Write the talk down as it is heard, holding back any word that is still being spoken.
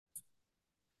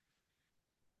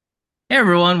Hey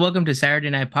everyone, welcome to Saturday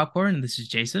Night Popcorn. This is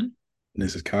Jason.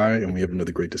 This is Kai, and we have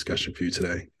another great discussion for you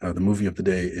today. The movie of the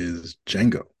day is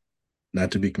Django, not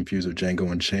to be confused with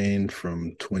Django Unchained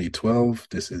from 2012.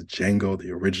 This is Django, the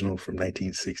original from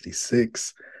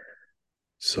 1966.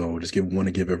 So just want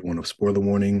to give everyone a spoiler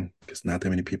warning because not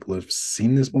that many people have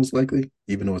seen this, most likely,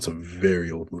 even though it's a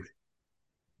very old movie.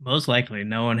 Most likely,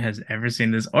 no one has ever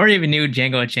seen this or even knew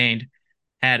Django Unchained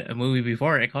had a movie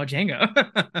before it called Django.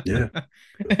 Yeah.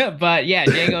 But yeah,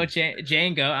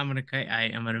 Django. I'm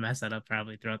gonna mess that up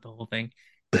probably throughout the whole thing.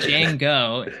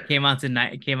 Django came out in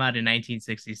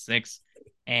 1966,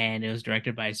 and it was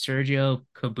directed by Sergio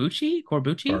Corbucci,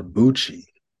 Barbucci.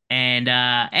 and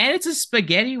it's a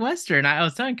spaghetti western. I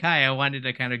was telling Kai I wanted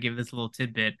to kind of give this little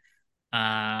tidbit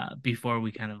before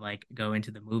we kind of like go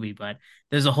into the movie, but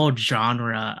there's a whole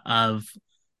genre of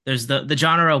there's the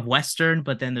genre of western,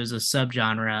 but then there's a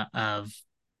subgenre of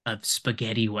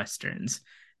spaghetti westerns,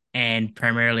 and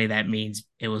primarily that means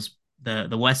it was the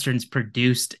westerns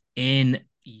produced in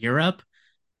Europe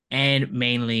and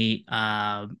mainly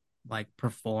like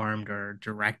performed or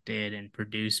directed and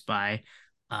produced by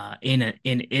in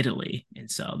Italy. And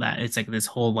so that it's like this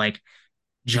whole like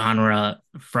genre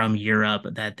from Europe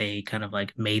that they kind of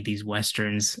like made these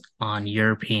westerns on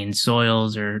European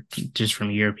soils or just from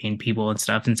European people and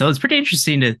stuff. And so it's pretty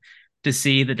interesting to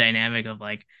see the dynamic of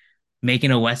like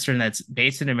making a western that's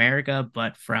based in America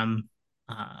but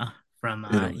uh from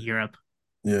Italy. Europe.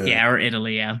 Yeah. Yeah, or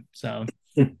Italy, yeah. So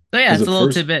yeah, Because it's the a little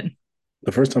first tidbit.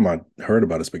 the first time I heard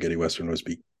about a spaghetti western was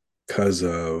because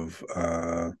of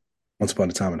Once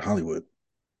Upon a Time in Hollywood.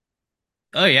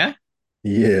 Oh yeah.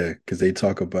 Yeah, because they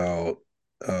talk about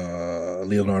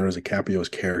Leonardo DiCaprio's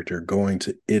character going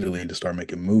to Italy to start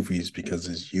making movies because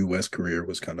his US career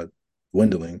was kind of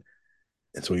dwindling.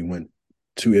 And so he went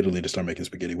to Italy to start making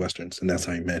spaghetti westerns. And that's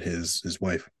how he met his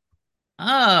wife.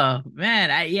 Oh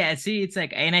man, I yeah, see it's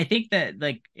like and I think that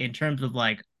like in terms of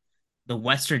like the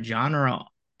Western genre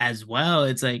as well.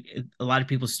 It's like a lot of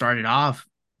people started off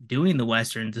doing the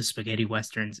Westerns, the spaghetti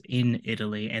Westerns in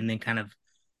Italy, and then kind of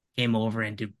came over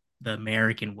into the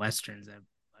American Westerns that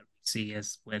we see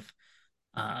as with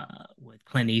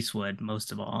Clint Eastwood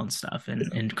most of all and stuff. And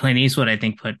Yeah, and Clint Eastwood, I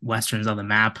think, put Westerns on the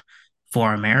map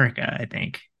for America, I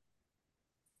think.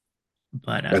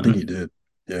 But I think he did.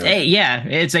 Yeah. hey, yeah,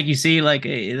 it's like you see like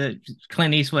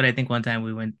Clint Eastwood. I think one time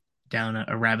we went down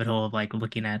a rabbit hole of like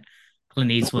looking at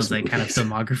Clint Eastwood's Those like kind of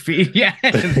movies. filmography. Yeah,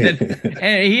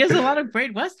 and he has a lot of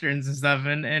great westerns and stuff,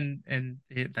 and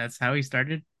that's how he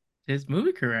started his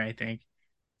movie career, I think.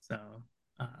 So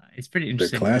it's pretty They're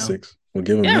interesting to know. classics. We'll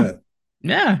give him Yeah,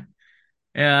 that.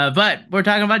 yeah. But we're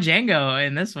talking about Django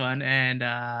in this one, and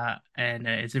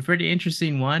it's a pretty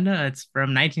interesting one. It's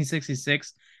from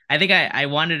 1966. I think I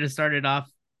wanted to start it off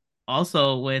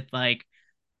also with like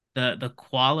the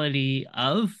quality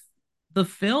of the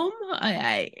film.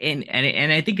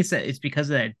 And I think it's because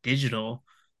of that digital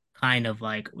kind of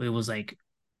like it was like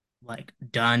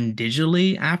done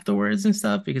digitally afterwards and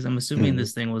stuff. Because I'm assuming Mhm.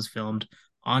 this thing was filmed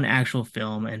on actual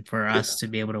film, and for Yeah. us to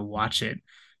be able to watch it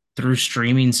through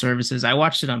streaming services. I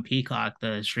watched it on Peacock,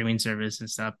 the streaming service and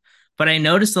stuff. But I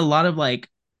noticed a lot of like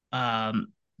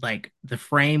the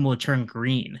frame will turn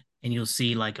green and you'll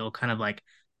see like it'll kind of like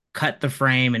cut the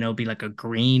frame and it'll be like a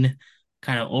green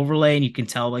kind of overlay and you can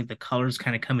tell like the colors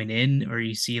kind of coming in or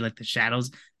you see like the shadows.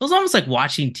 It was almost like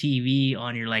watching TV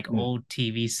on your like Mm. old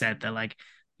TV set that like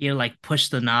you like push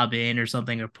the knob in or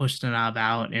something or push the knob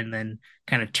out and then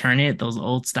kind of turn it, those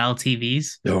old style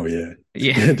TVs. Oh yeah.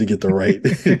 Yeah. To get the right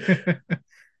to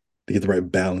get the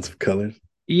right balance of colors.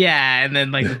 Yeah, and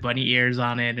then like the bunny ears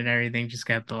on it and everything just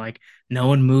kept to like no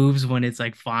one moves when it's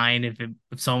like fine. If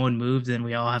someone moves, then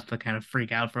we all have to kind of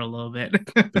freak out for a little bit.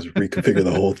 Just reconfigure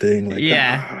the whole thing like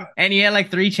Yeah. ah. And you had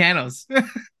like three channels.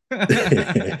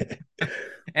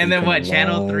 And We've then come a what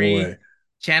long way.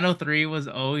 channel three was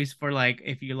always for like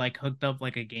if you like hooked up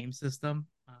like a game system.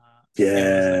 It was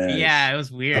Yes. yeah, it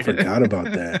was I weird. forgot about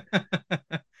that.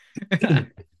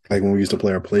 Like when we used to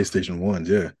play our PlayStation ones,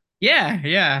 yeah. Yeah,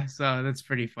 yeah. So that's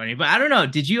pretty funny. But I don't know.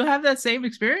 Did you have that same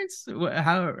experience?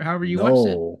 However you watched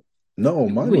it? No, no,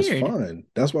 mine was Weird. fine.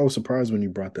 That's why I was surprised when you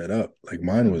brought that up. Like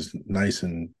mine was nice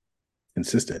and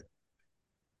consistent.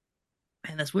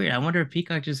 Man, that's weird. I wonder if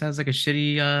Peacock just has like a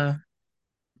shitty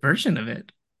version of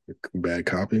it. Bad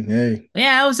copy. Hey,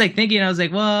 Yeah, I was like thinking, I was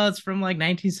like, well, it's from like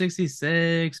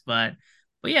 1966, but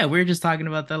yeah, we're just talking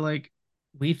about that like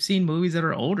we've seen movies that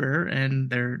are older and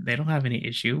they don't have any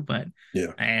issue, but yeah.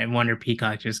 I wonder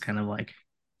Peacock just kind of like,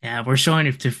 yeah, we're showing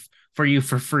it to for you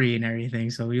for free and everything,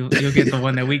 so you'll get the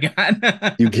one that we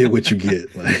got. You get what you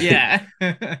get. Like Yeah.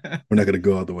 we're not gonna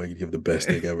go out the way and give the best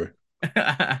thing ever.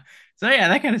 So yeah,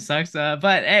 that kind of sucks.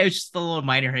 But it's just the little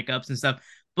minor hiccups and stuff.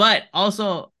 But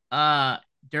also,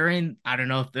 during I don't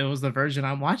know if it was the version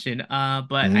I'm watching, but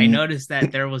I Mm. noticed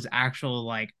that there was actual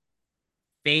like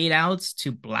fade outs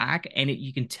to black, and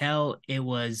you can tell it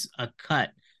was a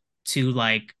cut to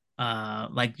like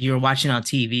you're watching on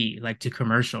TV, like to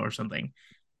commercial or something.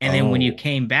 And then when you Oh,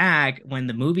 came back, when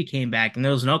the movie came back, and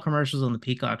there was no commercials on the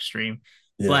Peacock stream,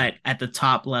 yeah. but at the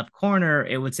top left corner,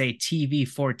 it would say TV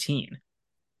 14.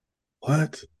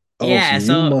 What? Oh, so Yeah,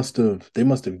 so they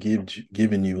must have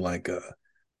given you like a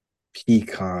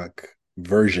Peacock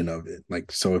version of it.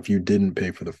 Like, so if you didn't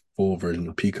pay for the full version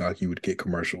of Peacock, you would get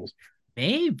commercials.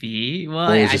 maybe.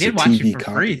 Well, Or it was I just a did watch it TV for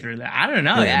free copy. through that. I don't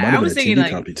know. Yeah, it might I have been was a thinking TV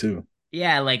like, copy too.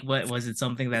 yeah, like what was it?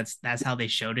 Something that's how they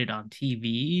showed it on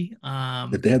TV.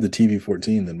 If they had the TV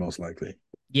 14, then most likely.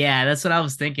 Yeah, that's what I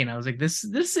was thinking. I was like, this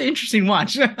is an interesting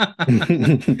watch. Just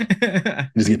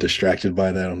get distracted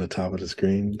by that on the top of the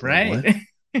screen. Like, Right?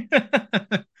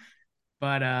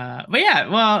 what? But yeah,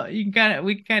 well, you can kind of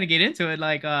we can kind of get into it.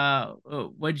 Like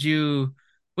what'd you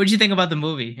think about the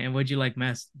movie and what'd you like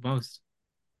most?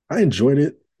 I enjoyed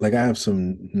it. Like, I have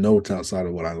some notes outside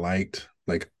of what I liked.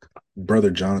 Like, Brother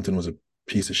Jonathan was a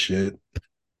piece of shit.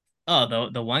 Oh,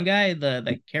 the one guy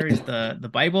that carries the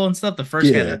Bible and stuff, the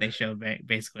first guy Yeah, that they showed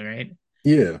basically, right?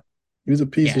 yeah. He was a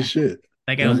piece of Yeah. shit.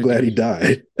 That guy And was I'm a glad he douche.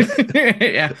 died.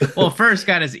 Yeah. Well, first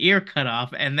got his ear cut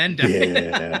off and then died.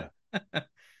 Yeah.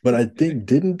 But I think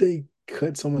didn't they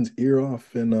cut someone's ear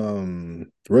off in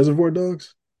Reservoir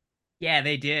Dogs? Yeah,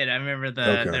 they did. I remember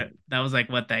Okay. that was like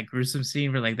what that gruesome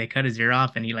scene where like they cut his ear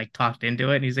off and he like talked into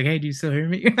it and he's like, "Hey, do you still hear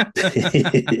me?"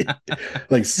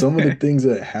 Like, some of the things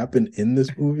that happened in this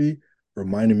movie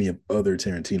reminded me of other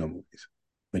Tarantino movies.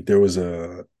 Like, there was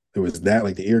that,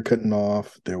 like the ear cutting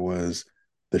off. There was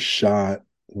the shot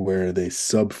where they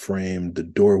subframed the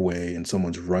doorway and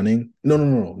someone's running. No, no,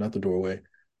 no, no, not the doorway.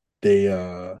 They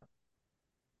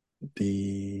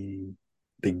the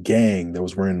the gang that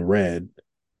was wearing red,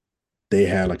 they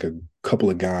had like a couple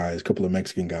of guys, couple of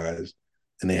Mexican guys,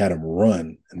 and they had them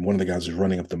run. And one of the guys was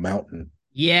running up the mountain,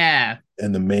 Yeah.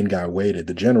 and the main guy waited.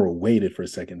 The general waited for a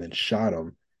second, then shot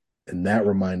him, and that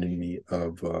reminded me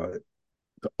of the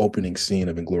opening scene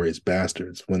of Inglorious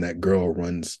Bastards when that girl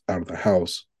runs out of the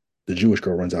house. The Jewish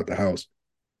girl runs out the house.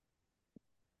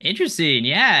 Interesting.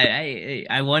 Yeah.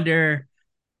 I wonder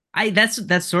I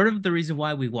that's sort of the reason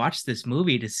why we watched this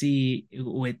movie to see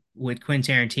with Quentin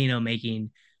Tarantino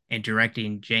making and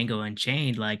directing Django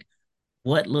Unchained, like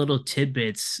what little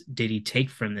tidbits did he take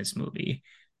from this movie?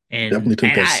 Definitely took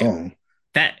And that I song.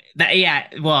 that yeah,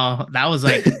 well, that was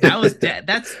like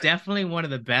that's definitely one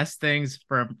of the best things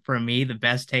for me, the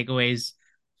best takeaways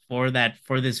for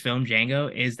this film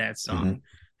Django is that Mm-hmm. song.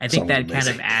 I think Song was that kind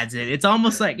of amazing. adds it. It's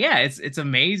almost like yeah, it's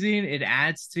amazing. It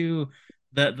adds to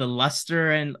the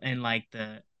luster and like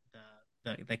the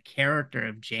character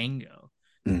of Django.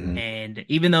 Mm-hmm. And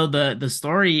even though the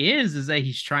story is that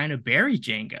he's trying to bury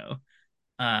Django,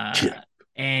 Yeah. uh,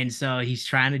 and so he's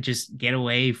trying to just get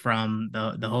away from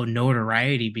the whole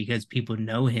notoriety because people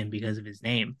know him because of his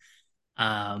name.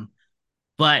 Um,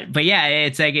 but yeah,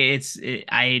 it's like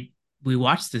I we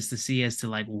watched this to see as to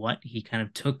like what he kind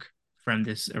of took from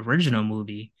this original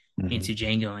movie Mm-hmm. into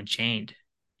Django Unchained,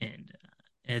 and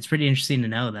it's pretty interesting to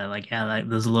know that like yeah, like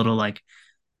those little like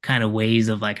kind of ways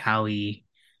of like how he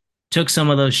took some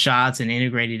of those shots and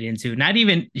integrated into not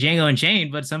even Django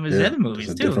Unchained, but some of his Yeah. other Just movies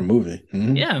a too. different movie.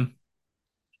 Mm-hmm. Yeah,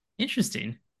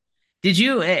 interesting. Did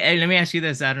you? And let me ask you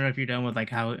this. I don't know if you're done with like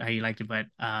how you liked it, but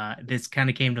this kind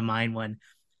of came to mind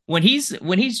when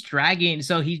he's dragging.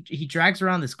 So he drags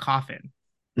around this coffin,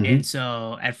 Mm-hmm. and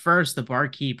so at first the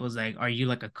barkeep was like, "Are you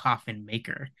like a coffin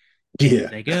maker?" And he's Yeah.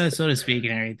 like, "So to speak,"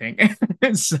 and everything.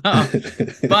 So,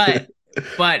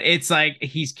 but it's like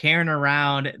he's carrying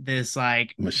around this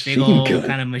like big Machine old gun.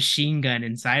 kind of machine gun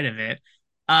inside of it.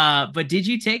 But did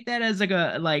you take that as like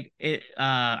a like it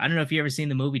I don't know if you ever seen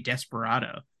the movie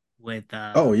Desperado with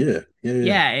Oh yeah. Yeah, yeah.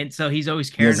 yeah, and so he's always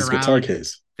He has carrying his guitar around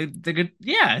case. the good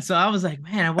yeah, so I was like,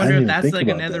 man, I I wonder didn't if even that's think like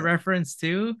about another that. reference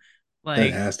too. That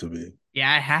Like, has to be.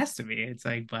 yeah, it has to be. It's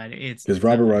like, but Because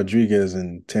Robert Rodriguez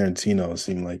and Tarantino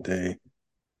seem like they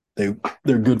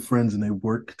they're good friends and they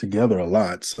work together a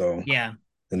lot. So, yeah.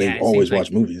 and they Yeah, it seems always like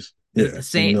watch movies. the, Yeah. the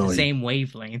So you same know the he same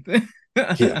wavelength.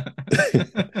 yeah.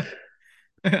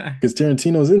 Because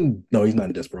Tarantino's in no, he's not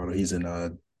in Desperado. He's in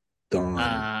Dawn.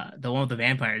 The one with the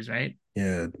vampires, right?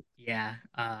 Yeah, Yeah.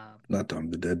 not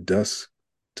Dawn, the Dead Dusk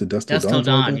to Dust Till Dust Dawn, Till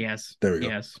something like Dawn, that. yes. There we go.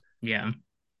 Yes. Yeah.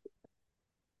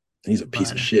 He's a piece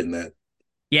But of shit in that.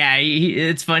 yeah,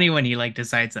 it's funny when he like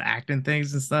decides to act in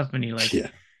things and stuff and he like Yeah.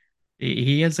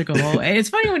 He has like a whole. And it's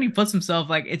funny when he puts himself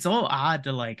like it's all odd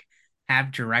to like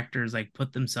have directors like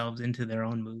put themselves into their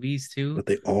own movies too. But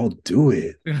they all do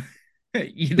it.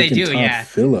 They Freaking do, Todd yeah,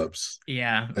 Phillips.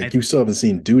 yeah. Like you still haven't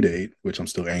seen Due Date, which I'm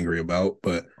still angry about,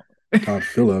 but Todd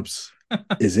Phillips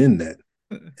is in that,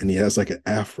 and he has like an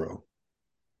afro.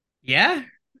 Yeah.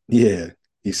 Yeah,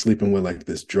 he's sleeping with like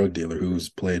this drug dealer who's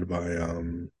played by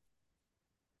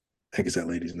heck is that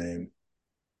lady's name?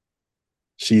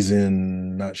 She's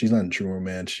not in True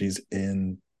Romance. She's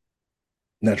in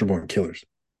Natural Born Killers.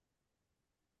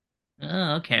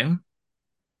 Oh, okay.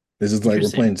 This is like we're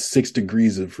Interesting. playing 6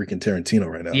 degrees of freaking Tarantino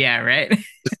right now. Yeah, right.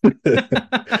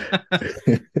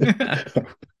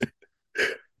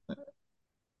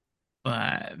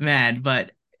 But man,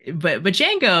 but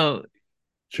Django,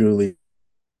 Juliette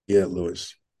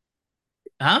Lewis.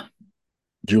 huh?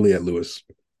 Juliette Lewis.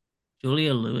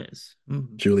 Julia Lewis.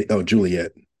 Mhm.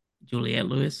 Juliette. Juliet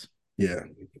Lewis. Yeah.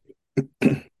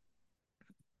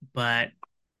 But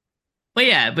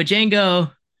yeah, but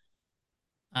Django,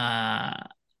 uh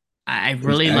I It was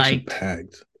really action liked.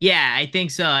 packed. Yeah, I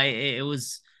think so. It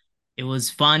was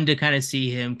fun to kind of see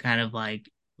him kind of like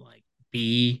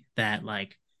be that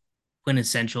like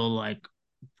quintessential like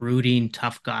brooding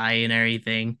tough guy and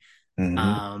everything.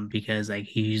 Mm-hmm. Because like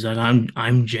he's like I'm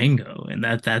Django and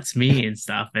that's me and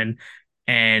stuff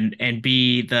and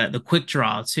be the quick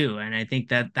draw too. And I think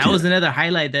that was Yeah. another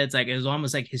highlight that's like it was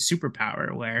almost like his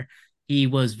superpower where he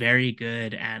was very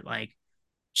good at like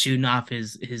shooting off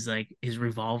his like his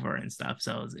revolver and stuff.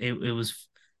 So it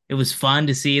was fun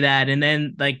to see that. And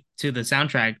then like to the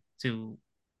soundtrack to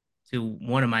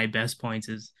one of my best points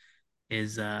is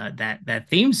that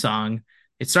theme song.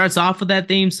 It starts off with that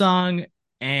theme song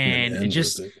And it and it ends with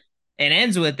just it. it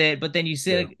ends with it, but then you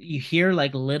see Yeah. like, you hear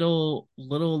like little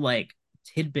like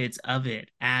tidbits of it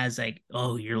as like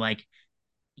oh you're like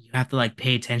you have to like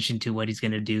pay attention to what he's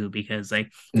gonna do because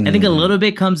like I think a Mm-hmm. little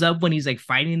bit comes up when he's like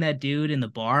fighting that dude in the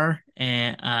bar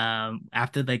and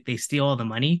after like they steal all the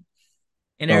money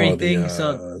and Oh, everything.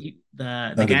 So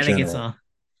the not the guy that gets general. all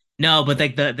no, but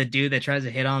like the dude that tries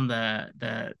to hit on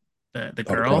the Oh, the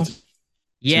girl. prostitute.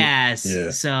 Yes. Yeah.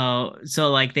 So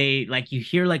like they like you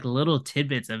hear like little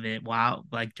tidbits of it while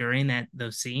like during that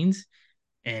those scenes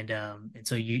and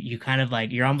so you kind of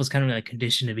like you're almost kind of like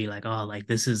conditioned to be like oh like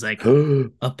this is like a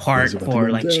He's part about to for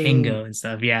go like down. Chingo and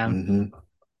stuff. Yeah. Hmm.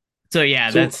 So yeah,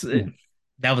 So that's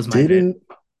that was my bit. didn't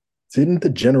didn't the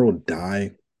general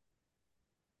die?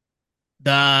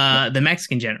 The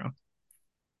Mexican general,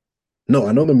 No,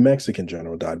 I know the Mexican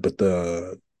general died, but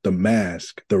the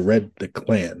mask, the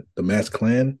mask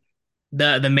clan.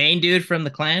 the main dude from the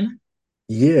clan.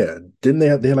 Yeah, didn't they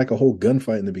had like a whole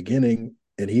gunfight in the beginning,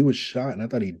 and he was shot, and I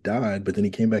thought he died, but then he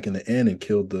came back in the end and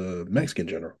killed the Mexican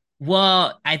general.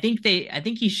 Well, I think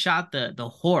he shot the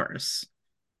horse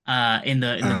in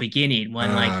the Ah, beginning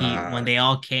when like he when ah, they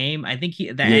all came. I think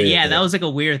he that yeah, that yeah. was like a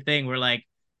weird thing where like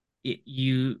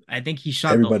you I think he shot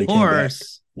the Everybody came back.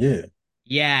 horse. Yeah.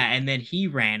 Yeah, and then he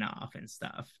ran off and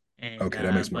stuff. And Okay,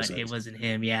 that makes more but it sense. wasn't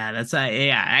him. Yeah, that's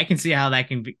yeah, I can see how that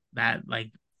can be that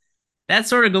like that's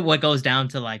sort of what goes down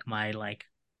to like my like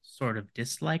sort of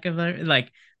dislike of it.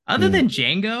 Like other than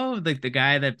Mm, Django, like the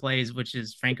guy that plays, which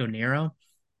is Franco Nero,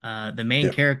 the main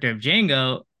yeah. character of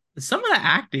Django, some of the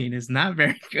acting is not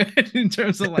very good in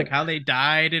terms of like how they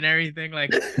died and everything.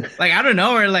 Like I don't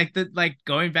know, or like the like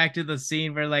going back to the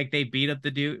scene where like they beat up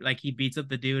the dude, like he beats up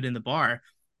the dude in the bar.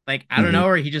 Like I don't know, Hmm.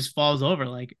 or he just falls over.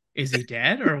 Like, is he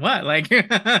dead or what? Like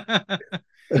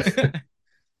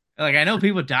like I know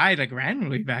people died like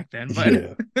randomly back then, but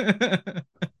Yeah,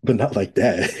 but not like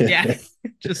yeah, that.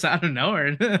 just out of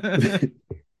nowhere.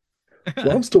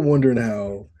 Well, I'm still wondering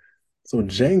how. So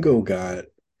Django got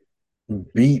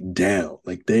beat down.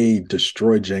 Like they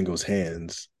destroyed Django's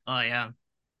hands, Oh yeah.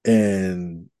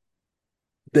 and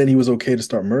then he was okay to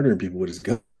start murdering people with his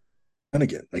gun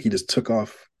again. Like he just took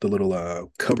off the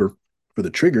little cover for the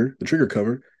trigger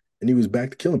cover, and he was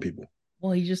back to killing people.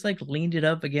 Well, he just like leaned it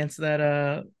up against that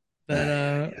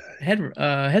Ay,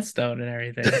 ay, headstone and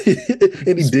everything. ay.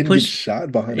 And he Just didn't get push.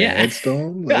 shot behind a Yeah.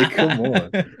 headstone. Like, come on,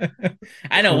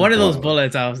 I know one come of those on.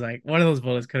 bullets. I was like, one of those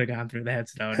bullets could have gone through the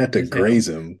headstone Had and to just hit him. graze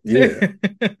him. Yeah,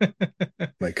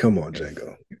 like come on,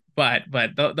 Django. But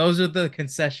those are the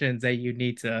concessions that you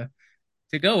need to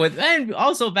go with. And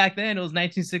also back then it was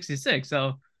 1966,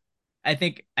 so I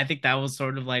think that was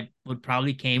sort of like what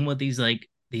probably came with these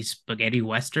spaghetti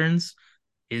westerns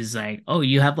is like, oh,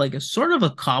 you have like a sort of a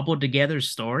cobbled together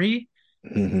story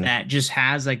Hmm. that just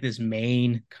has like this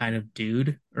main kind of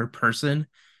dude or person,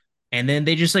 and then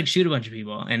they just like shoot a bunch of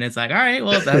people, and it's like, all right,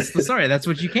 well, that's the story. That's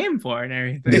what you came for, and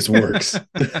everything. This works.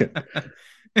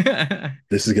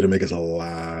 This is gonna make us a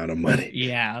lot of money.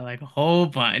 Yeah, like a whole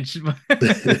bunch.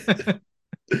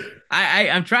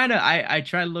 I'm trying to I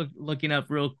try looking up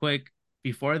real quick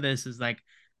before this is like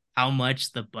how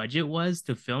much the budget was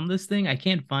to film this thing. I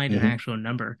can't find an Hmm. actual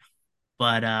number,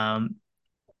 but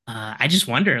I just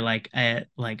wonder like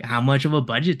how much of a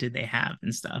budget did they have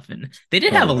and stuff. And they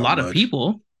did have Probably a not lot of much.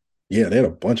 people. Yeah, they had a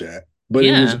bunch of, but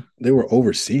it was Yeah, they were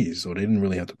overseas, so they didn't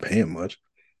really have to pay him much.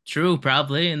 true,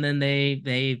 probably. And then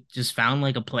they just found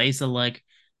like a place that like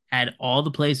had all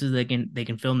the places they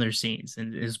can film their scenes,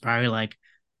 and it's probably like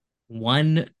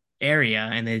one area,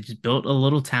 and they just built a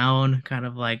little town, kind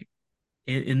of like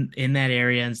in that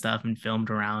area and stuff, and filmed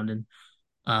around. And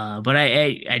but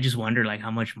I just wonder like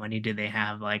how much money did they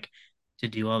have like to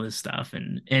do all this stuff.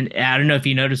 And I don't know if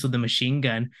you noticed with the machine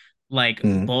gun, like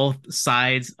Hmm. both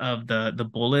sides of the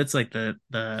bullets, like the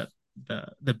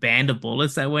band of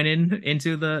bullets that went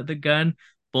into the gun,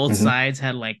 both Hmm. sides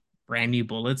had like brand new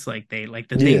bullets, like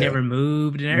the thing Yeah, never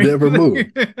moved and never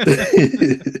moved.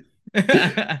 everything.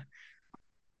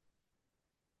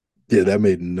 Yeah, that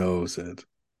made no sense.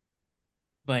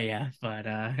 But yeah, but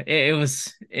it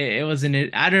wasn't it.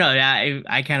 I don't know.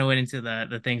 I kind of went into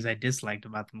the things I disliked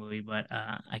about the movie, but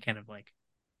I kind of like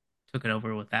took it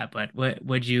over with that. But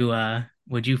what'd you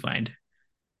find?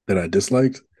 That I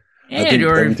disliked. I And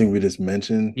think or everything we just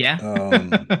mentioned. yeah.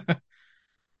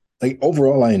 Like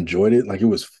overall, I enjoyed it. Like it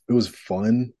was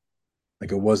fun.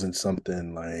 Like it wasn't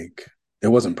something like it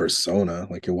wasn't Persona.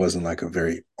 Like it wasn't like a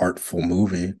very artful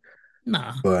movie,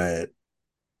 Nah. but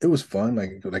it was fun.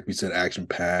 Like we said, action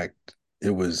packed.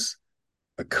 It was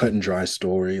a cut and dry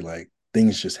story. Like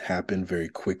things just happened very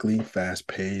quickly, fast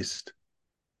paced.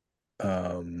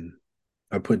 Um,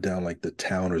 I put down like the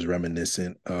town was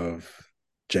reminiscent of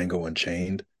Django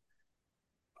Unchained.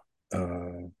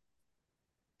 Uh,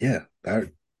 yeah, I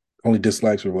only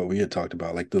dislikes were what we had talked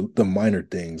about, like the minor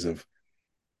things of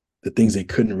the things they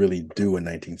couldn't really do in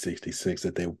 1966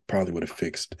 that they probably would have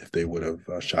fixed if they would have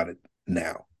shot it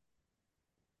now.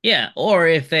 Yeah, or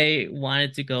if they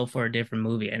wanted to go for a different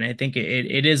movie. And I think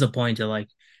it is a point to like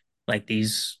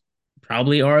these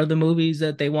probably are the movies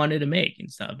that they wanted to make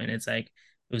and stuff. And it's like it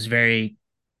was very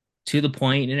to the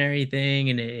point and everything,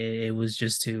 and it was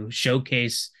just to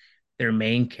showcase their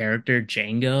main character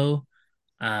Django,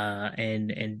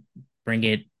 and bring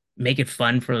it make it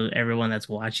fun for everyone that's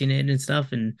watching it and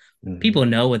stuff. And Mm-hmm. people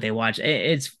know what they watch.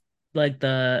 It's like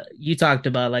the you talked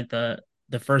about like the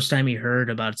first time you heard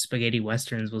about spaghetti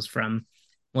westerns was from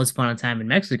Once Upon a Time in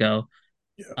Mexico.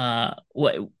 Yeah.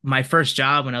 What my first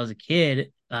job when I was a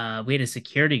kid, we had a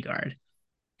security guard,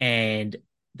 and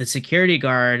the security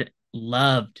guard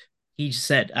loved. He just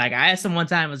said, like, I asked him one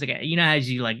time, I was like, you know, as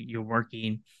you like, you're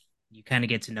working, you kind of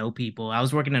get to know people. I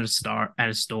was working at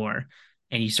a store,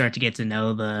 and you start to get to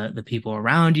know the people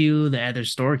around you, the other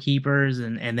storekeepers,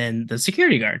 and then the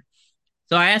security guard.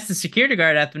 So I asked the security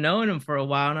guard after knowing him for a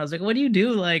while, and I was like, "What do you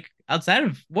do like outside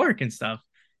of work and stuff?"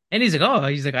 And he's like, "Oh,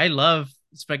 he's like, I love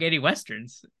spaghetti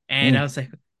westerns." And I Mm, was like,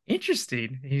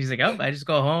 "Interesting." He's like, "Oh, I just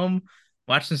go home,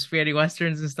 watch some spaghetti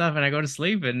westerns and stuff, and I go to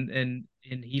sleep." And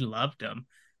he loved them,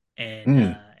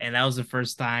 mm. and that was the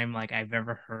first time like I've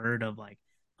ever heard of like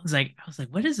I was like,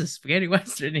 "What is a spaghetti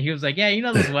western?" And he was like, "Yeah, you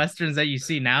know those westerns that you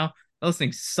see now, those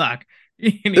things suck."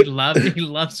 And he loved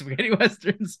spaghetti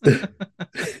westerns.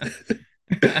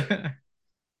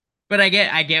 But I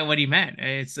get what he meant.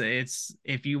 It's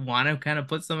if you want to kind of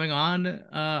put something on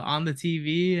the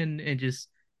TV and just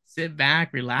sit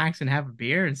back, relax, and have a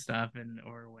beer and stuff and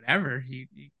or whatever,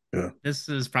 Yeah. this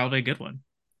is probably a good one.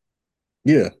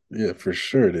 Yeah, yeah, for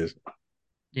sure it is.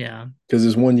 Yeah. Because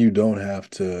it's one you don't have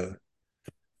to,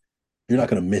 you're not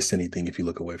going to miss anything if you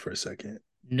look away for a second.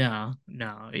 No,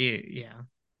 no, yeah.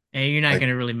 And you're not Like,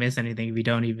 gonna really miss anything if you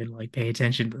don't even like pay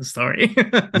attention to the story.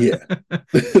 yeah.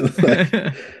 Like,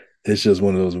 it's just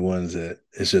one of those ones that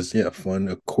it's just, yeah, fun,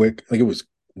 a quick, like it was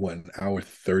what, an hour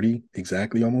 30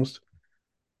 exactly almost?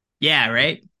 Yeah,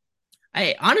 right.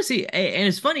 I honestly, and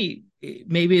it's funny.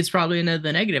 Maybe it's probably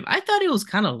another negative. I thought it was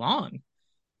kind of long.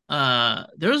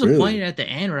 There was a point Really? at the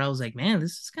end where I was like, man,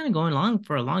 this is kind of going long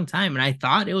for a long time, and I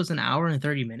thought it was an hour and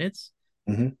 30 minutes.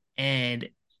 Hmm. And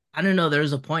I don't know, there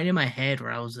was a point in my head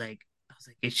where I was like,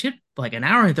 it should like an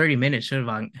hour and 30 minutes should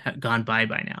have gone by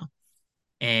now.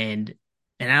 And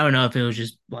and I don't know if it was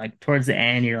just like towards the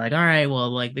end, you're like, all right, well,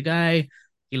 like the guy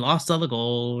he lost all the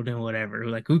gold and whatever.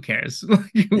 Like, who cares? What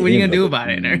Yeah, are he you gonna ended up do with about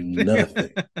it and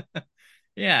nothing. everything?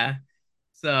 Yeah.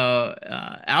 So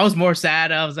I was more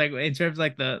sad. I was like, in terms of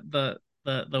like the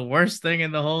worst thing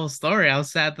in the whole story, I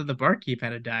was sad that the barkeep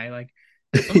had to die. Like,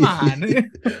 come on.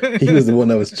 He was the one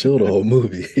that was chill the whole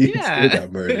movie. He still Yeah.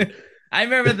 got murdered. I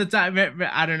remember the time.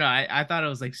 I don't know. I thought it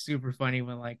was like super funny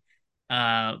when like,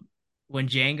 uh, when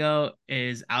Django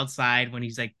is outside when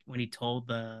he's like when he told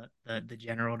the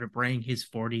general to bring his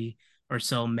 40 or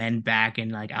so men back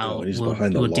and like Yo, I'll and he's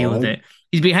behind the we'll deal with log. it.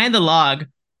 He's behind the log,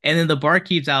 and then the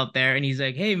barkeep's out there, and he's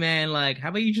like, "Hey man, like, how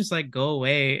about you just like go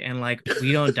away and like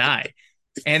we don't die?"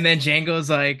 And then Django's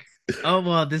like, "Oh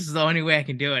well, this is the only way I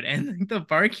can do it." And the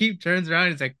barkeep turns around,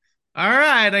 and he's like, all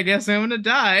right, I guess I'm gonna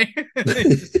die. He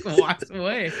just walks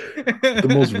away. The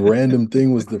most random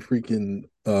thing was the freaking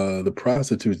the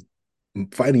prostitutes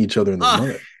fighting each other in the Oh,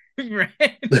 mud.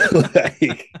 right.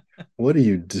 Like, what are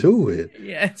you doing?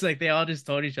 Yeah, it's like they all just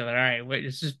told each other, all right, wait,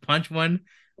 let's just punch one,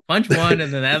 and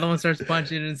then the other one starts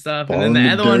punching and stuff, and then Fall in the the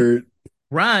other one dirt.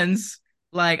 runs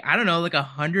like I don't know, like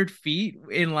 100 feet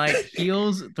in like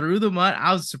heels through the mud.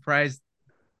 I was surprised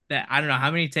that I don't know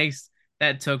how many takes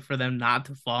that took for them not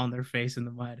to fall on their face in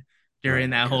the mud Oh during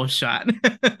my that whole goodness. shot.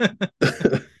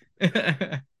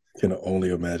 Can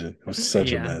only imagine. It was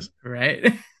such a Yeah, mess.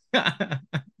 right.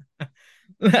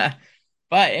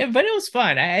 But it was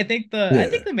fun. I think Yeah,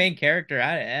 the main character.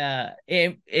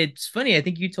 It's funny. I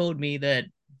think you told me that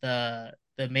the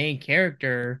main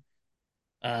character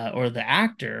or the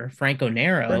actor Franco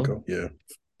Nero Franco.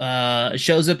 Yeah.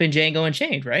 shows up in Django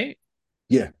Unchained, right?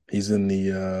 Yeah. He's in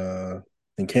the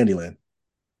in Candyland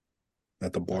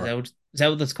at the Is bar. that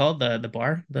what it's called? The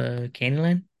bar, the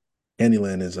Candyland.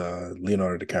 Candyland is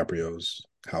Leonardo DiCaprio's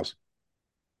house.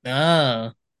 Oh,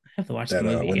 I have to watch the That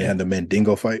movie. when they Yeah. had the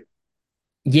Mandingo fight,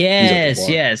 he's at the Yes, bar.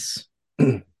 yes.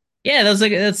 Yeah,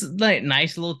 that's like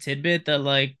nice little tidbit that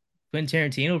like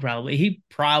Quentin Tarantino he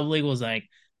probably was like,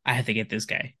 I have to get this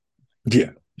guy.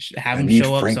 Yeah. Have I him need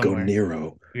show up Franco somewhere.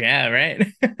 Nero. Yeah, right.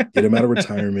 Get him out of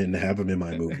retirement and have him in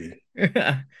my movie.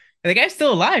 The guy's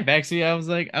still alive, actually. I was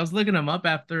looking him up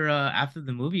after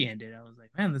the movie ended. I was like,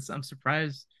 man, this I'm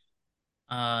surprised.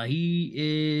 He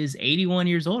is 81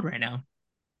 years old right now.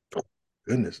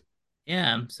 Goodness.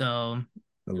 Yeah, so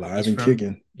Alive and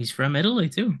kicking. he's from Italy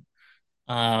too.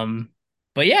 Um,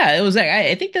 but yeah, it was like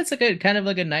I think that's like a kind of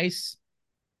like a nice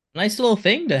little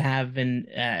thing to have in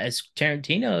as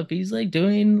Tarantino if he's like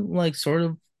doing like sort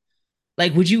of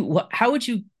like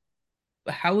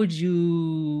how would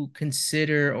you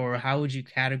consider or how would you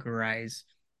categorize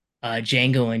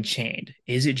Django Unchained?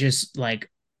 Is it just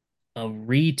like a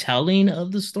retelling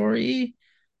of the story,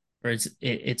 or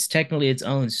it's technically its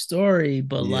own story,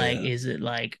 but like Yeah. is it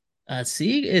like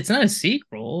it's not a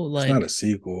sequel, It's not a like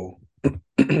sequel.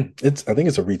 It's I think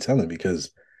it's a retelling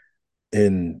because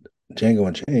in Django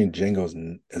Unchained, Django's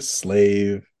a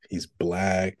slave. He's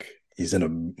black. He's in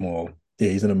a well, yeah,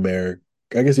 he's in America.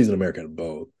 I guess he's an American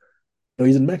both. No,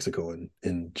 he's in Mexico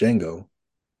in Django.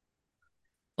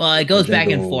 well, it And goes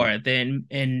back and Django, forth, and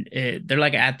they're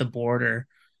like at the border.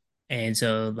 And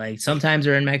so like sometimes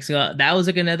they're in Mexico. That was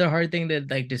like another hard thing to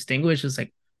like distinguish was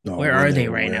like no, where when are they they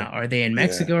were right now? where, Are they in yeah.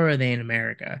 Mexico or are they in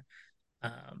America?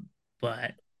 Um,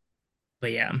 but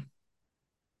but yeah.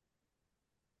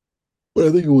 But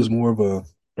I think it was more of a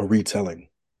retelling.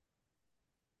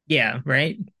 Yeah,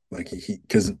 right? Like he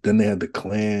because then they had the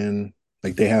clan.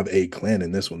 Like they have a clan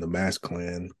in this one, the Mask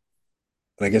Clan.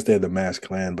 And I guess they had the Mask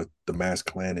Clan, but the Mask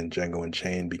Clan in Django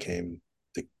Unchained became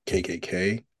the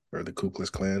KKK or the Ku Klux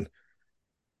Klan.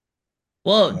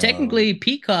 Well, Um, technically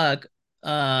Peacock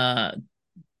uh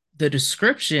the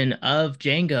description of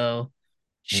Django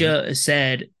mhm.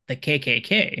 said the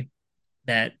KKK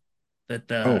that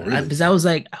Oh, really? because I was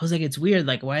like it's weird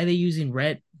like why are they using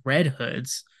red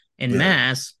hoods and Yeah.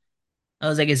 masks. I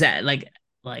was like, is that like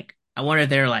I wonder if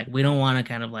they're like we don't want to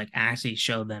kind of like actually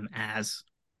show them as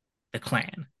the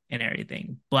clan and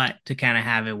everything, but to kind of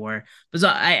have it where but so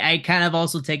I kind of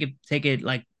also take it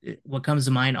like what comes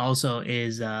to mind also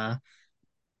is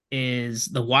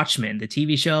The Watchmen, the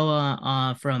TV show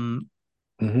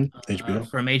HBO.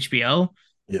 from HBO,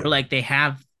 where Yeah. like they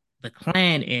have the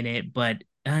clan in it, but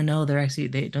no, they're actually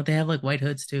they don't they have like white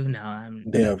hoods too? No, I'm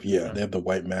They have the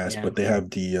white mask, yeah. but they have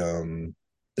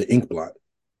the ink blot.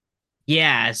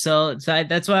 Yeah,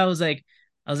 that's why I was like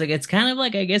it's kind of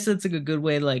like I guess it's like a good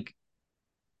way like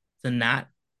to not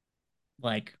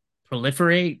like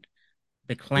proliferate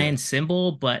the Yeah. clan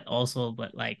symbol, but also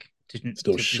but like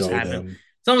Still to just show have it. them.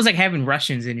 It's almost like having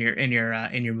Russians in your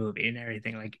movie and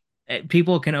everything. Like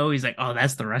people can always like, oh,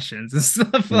 that's the Russians and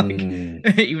stuff. Like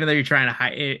Mm, even though you're trying to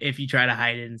hide if you try to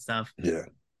hide it and stuff. yeah.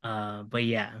 But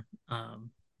yeah,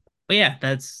 but yeah,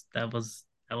 that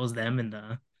was them in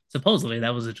the supposedly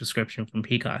that was a description from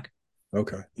Peacock.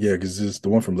 Okay. Yeah, because this the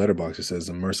one from Letterbox. It says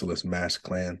the merciless masked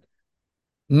clan.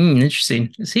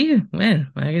 Interesting. See,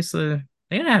 man, I guess they're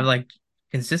gonna have like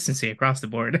consistency across the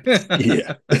board.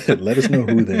 Yeah. Let us know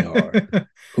who they are.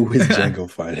 Who is Django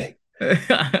fighting?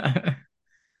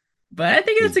 But I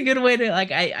think that's Is a good way to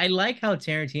like I like how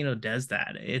Tarantino does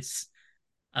that. It's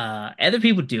other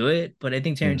people do it, but I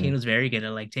think mhm. Tarantino's very good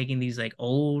at like taking these like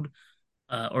old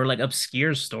or like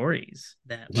obscure stories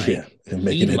that Yeah, like and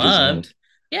he making it his own. loved,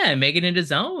 yeah, and making it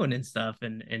his own and stuff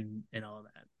and all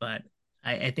that. But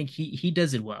I think he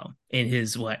does it well in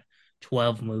his what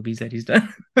 12 movies that he's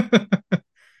done.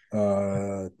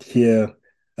 Yeah,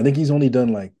 I think he's only done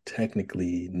like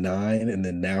technically nine, and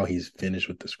then now he's finished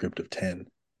with the script of 10.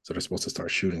 So they're supposed to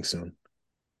start shooting soon.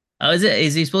 Oh,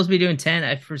 is he supposed to be doing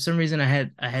 10? For some reason I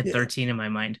had Yeah, 13 in my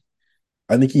mind.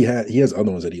 I think he has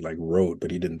other ones that he like wrote,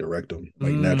 but he didn't direct them,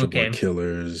 like Natural Born Okay.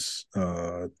 Killers,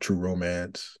 True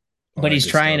Romance, all But that he's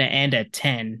good trying stuff. to end at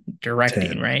 10 directing,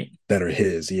 10 right? that are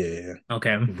his, yeah, yeah, yeah.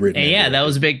 Okay. Written And and yeah, that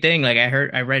was directed. a big thing. Like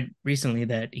I read recently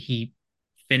that he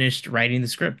finished writing the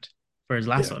script for his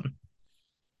last Yeah, one.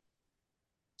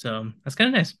 So that's kind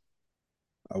of nice.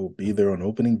 I will be there on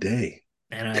opening day.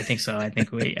 And I think so. I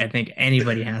think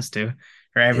anybody has to,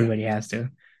 or Yeah. everybody has to.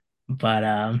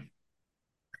 But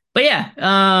but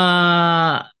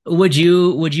yeah, would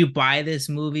you buy this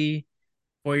movie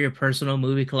for your personal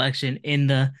movie collection in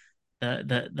the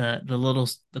little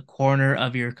the corner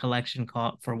of your collection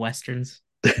called for westerns?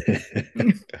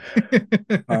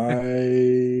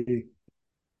 I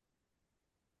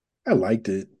I liked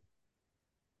it.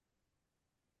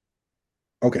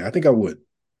 Okay, I think I would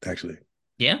actually.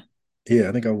 Yeah. Yeah,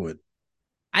 I think I would.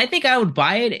 I think I would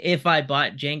buy it if I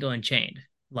bought Django Unchained.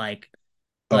 Like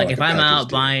Oh, like like if a I'm package out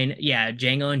deal. buying, yeah,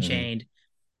 Django Hmm. Unchained,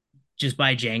 just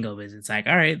buy Django because it's like,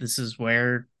 all right, this is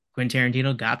where Quentin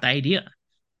Tarantino got the idea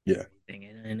Yeah.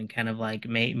 and kind of like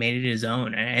made it his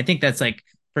own. And I think that's like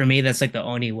for me, that's like the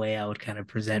only way I would kind of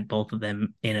present both of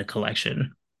them in a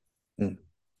collection. Mm.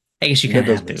 I guess you That kind of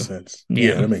does have make to. sense.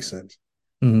 Yeah, Yeah. that makes sense.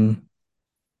 Mhm.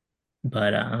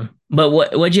 But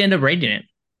what'd you end up rating it?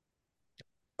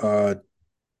 Uh,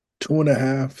 two and a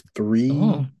half, Oh,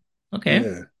 3. okay.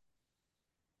 Yeah. What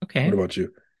Okay. about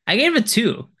you? I gave it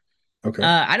 2. Okay.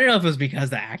 I don't know if it was because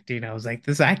the acting. I was like,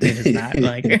 this acting is not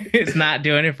like it's not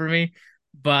doing it for me.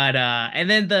 But and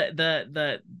then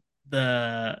the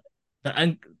the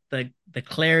un the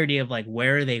clarity of like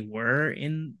where they were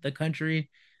in the country.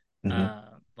 Hmm.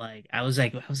 Like I was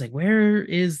like, where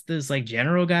is this like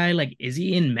general guy? Like, is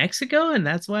he in Mexico? And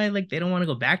that's why like they don't want to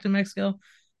go back to Mexico.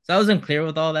 So I was unclear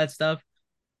with all that stuff.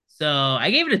 So I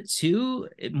gave it a 2,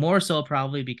 more so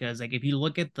probably because like if you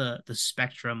look at the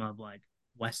spectrum of like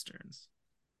westerns,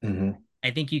 Hmm.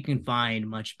 I think you can find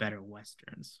much better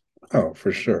westerns, Oh,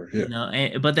 for sure.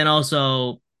 Yeah. but then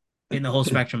also in the whole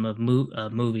spectrum of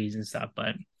movies and stuff.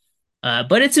 But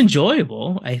it's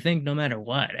enjoyable. I think no matter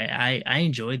what, I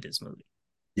enjoyed this movie.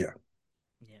 Yeah.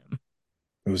 Yeah.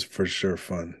 It was for sure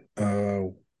fun.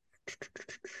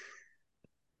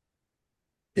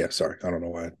 Yeah, sorry. I don't know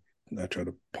why I tried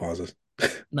to pause us.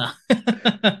 No.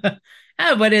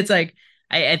 Yeah, but it's like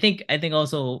I think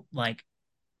also like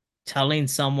telling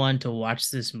someone to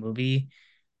watch this movie,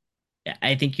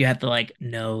 I think you have to like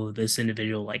know this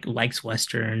individual like likes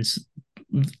westerns.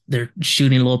 They're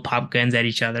shooting little pop guns at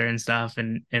each other and stuff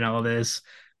and all this.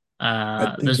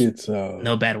 I think There's it's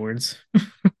no bad words.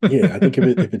 yeah, I think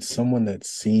if it's someone that's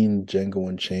seen Django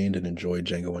Unchained and enjoyed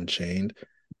Django Unchained,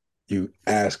 you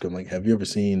ask them like, have you ever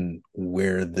seen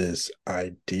where this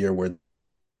idea, where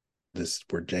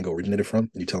Django originated from?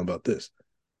 And you tell them about this.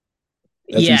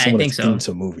 That's to be Yeah, I someone think that's so.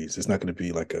 into movies. It's not going to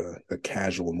be like a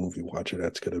casual movie watcher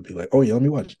that's going to be like, oh yeah, let me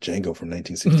watch Django from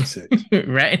 1966.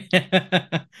 Right?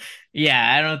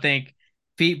 Yeah, I don't think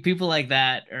people like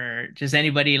that or just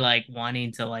anybody like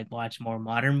wanting to like watch more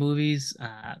modern movies,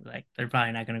 like they're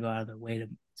probably not gonna go out of their way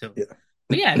to. Yeah.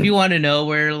 But yeah, if you want to know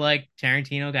where like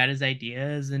Tarantino got his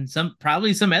ideas and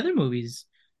probably some other movies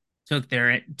took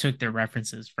their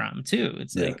references from too.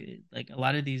 It's Yeah. like a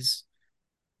lot of these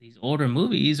older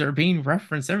movies are being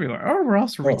referenced everywhere, or we're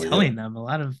also Oh yeah. retelling them. A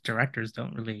lot of directors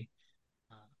don't really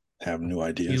uh, Have new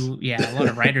ideas. do yeah, a lot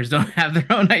of writers don't have their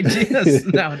own ideas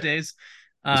nowadays.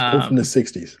 Just pull from the Um,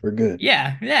 60s. We're good.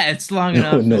 yeah, yeah, it's long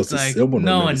No one enough. knows It's this. like Someone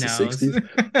no one remembers the knows.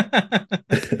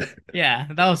 60s. Yeah,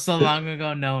 that was so long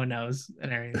ago, no one knows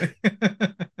and everything.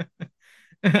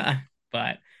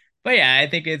 but but yeah, I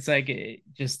think it's like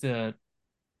just to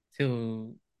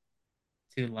to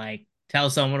like tell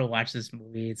someone to watch this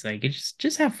movie. It's like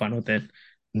just have fun with it.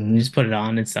 Hmm. Just put it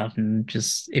on and stuff, and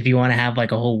just if you want to have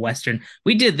like a whole Western,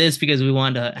 we did this because we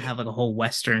wanted to have like a whole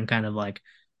Western kind of like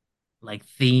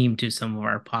theme to some of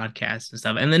our podcasts and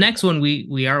stuff. And the next one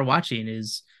we are watching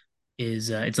is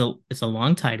it's a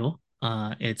long title.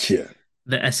 It's Yeah.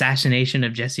 the assassination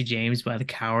of Jesse James by the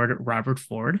coward Robert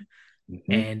Ford.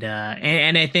 Hmm. And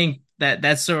I think that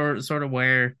that's sort of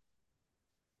where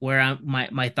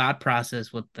my thought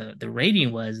process with the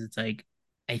rating was. It's like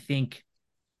I think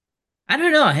I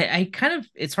don't know. I kind of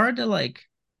it's hard to like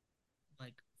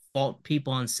fault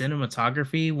people on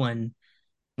cinematography when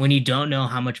you don't know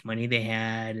how much money they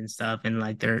had and stuff, and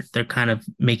like they're kind of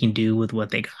making do with what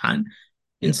they got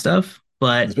Yeah, and stuff.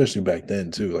 But especially back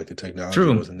then too. Like the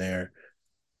technology true, wasn't there.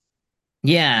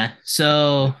 yeah.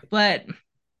 So, but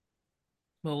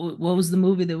what was the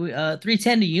movie that we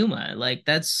 310 to Yuma? Like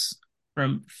that's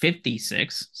from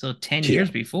 56, so 10 Yeah,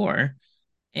 years before,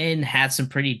 and had some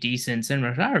pretty decent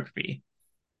cinematography.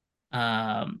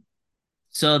 Um,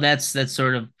 so that's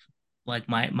sort of like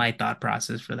my thought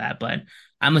process for that. But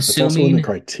I'm it's also in the assuming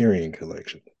Criterion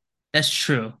collection. that's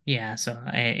true. Yeah.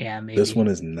 Yeah, This maybe. one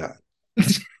is not.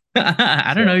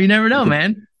 I don't know. So You never you know, can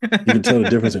man. you can tell the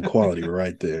difference in quality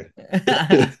right there.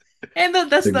 And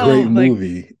that's The the great whole like,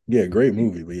 movie, yeah, great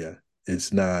movie, but yeah,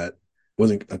 it's not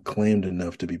wasn't acclaimed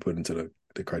enough to be put into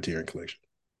the Criterion collection.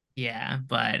 yeah.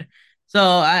 But so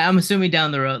I'm assuming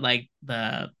down the road, like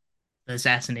the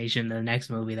assassination, the next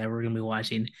movie that we're gonna be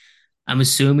watching, I'm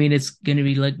assuming it's gonna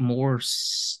be like more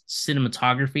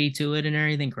cinematography to it and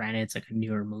everything. Granted, it's like a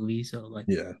newer movie, so like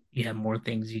Yeah, you have more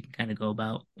things you can kind of go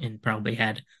about, and probably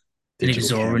had an digital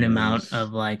exorbitant amount cameras.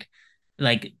 of like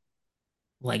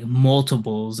like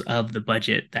multiples of the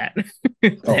budget that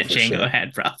Oh, that for Django sure.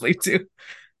 had probably too.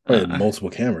 Oh, yeah, Uh multiple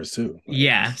cameras too. Like,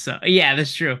 yeah, so yeah,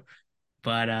 that's true.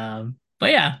 But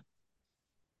yeah.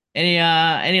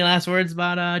 Any last words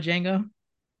about Django?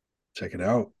 check it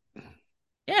out.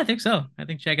 Yeah, I think so. I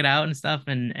think check it out and stuff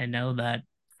and know that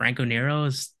Franco Nero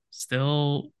is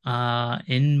still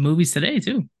in movies today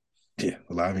too. Yeah,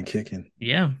 alive and kicking.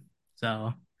 Yeah. So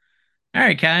all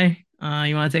right, Kai.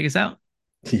 You want to take us out?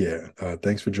 Yeah.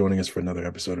 Thanks for joining us for another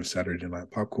episode of Saturday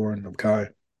Night Popcorn. I'm Kai.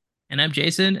 And I'm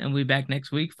Jason, and we'll be back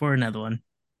next week for another one.